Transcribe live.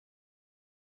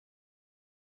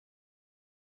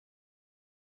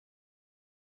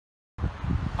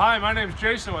Hi, my name is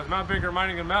Jason with Mount Baker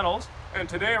Mining and Metals, and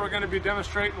today we're going to be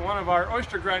demonstrating one of our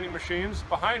oyster grinding machines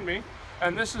behind me.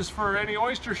 And this is for any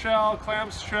oyster shell,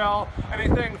 clam shell,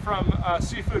 anything from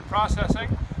seafood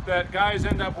processing that guys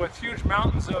end up with huge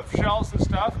mountains of shells and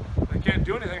stuff they can't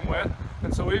do anything with.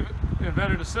 And so we've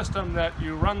invented a system that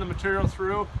you run the material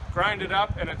through, grind it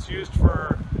up, and it's used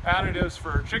for additives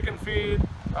for chicken feed,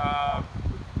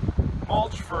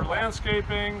 mulch for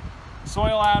landscaping,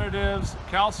 soil additives,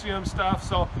 calcium stuff.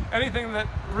 So anything that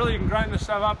really you can grind this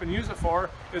stuff up and use it for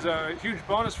is a huge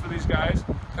bonus for these guys,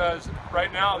 because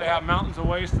right now they have mountains of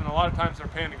waste and a lot of times they're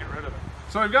paying to get rid of it.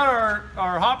 So we've got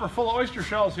our hopper full of oyster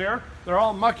shells here. They're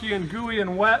all mucky and gooey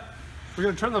and wet. We're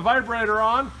going to turn the vibrator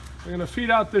on. We're going to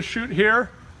feed out this chute here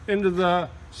into the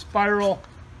spiral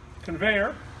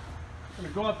conveyor. We're going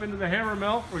to go up into the hammer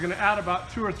mill. We're going to add about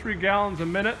 2 or 3 gallons a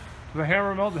minute to the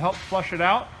hammer mill to help flush it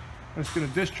out. And it's going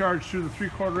to discharge through the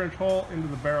 3/4 inch hole into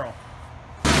the barrel.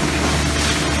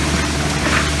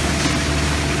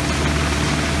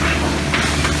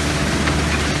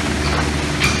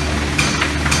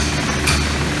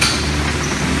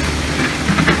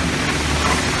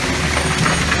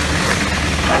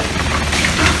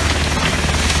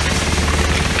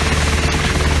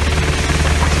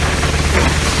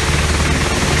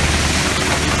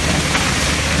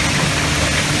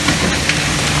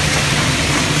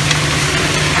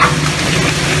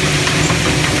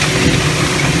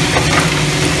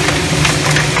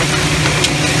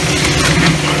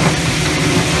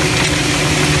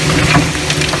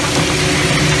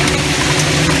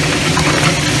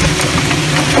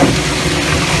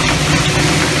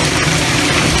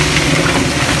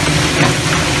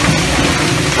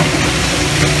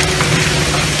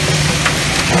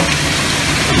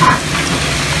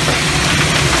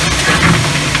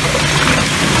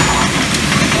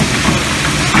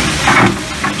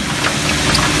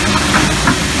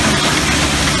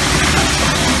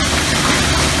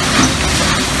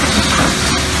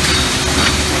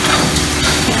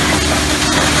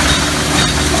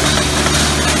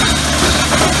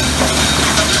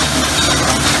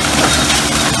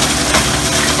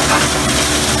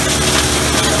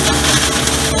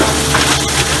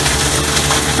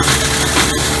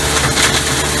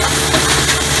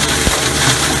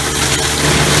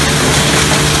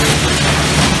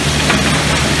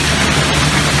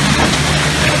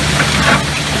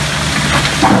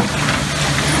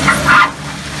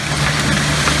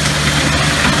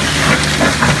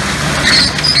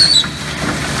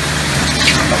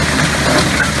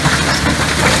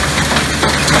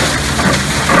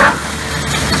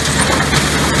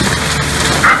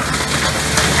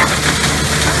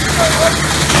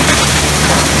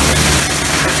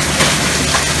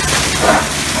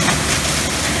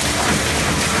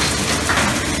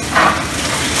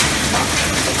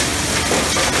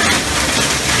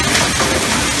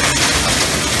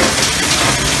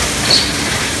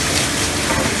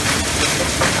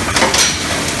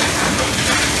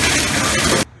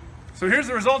 So here's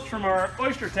the results from our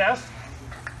oyster test.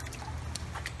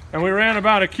 And we ran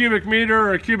about a cubic meter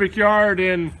or a cubic yard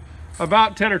in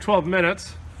about 10 or 12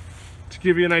 minutes to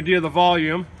give you an idea of the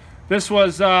volume. This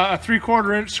was a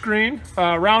 3/4 inch screen,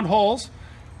 round holes.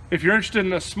 If you're interested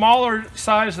in a smaller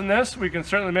size than this, we can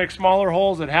certainly make smaller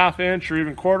holes at 1/2 inch or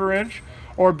even 1/4 inch,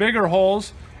 or bigger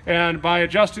holes. And by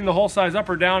adjusting the hole size up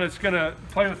or down, it's going to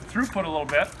play with the throughput a little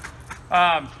bit.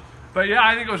 But yeah,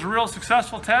 I think it was a real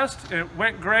successful test. It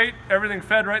went great. Everything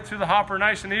fed right through the hopper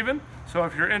nice and even. So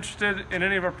if you're interested in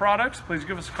any of our products, please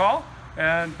give us a call.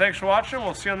 And thanks for watching.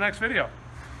 We'll see you on the next video.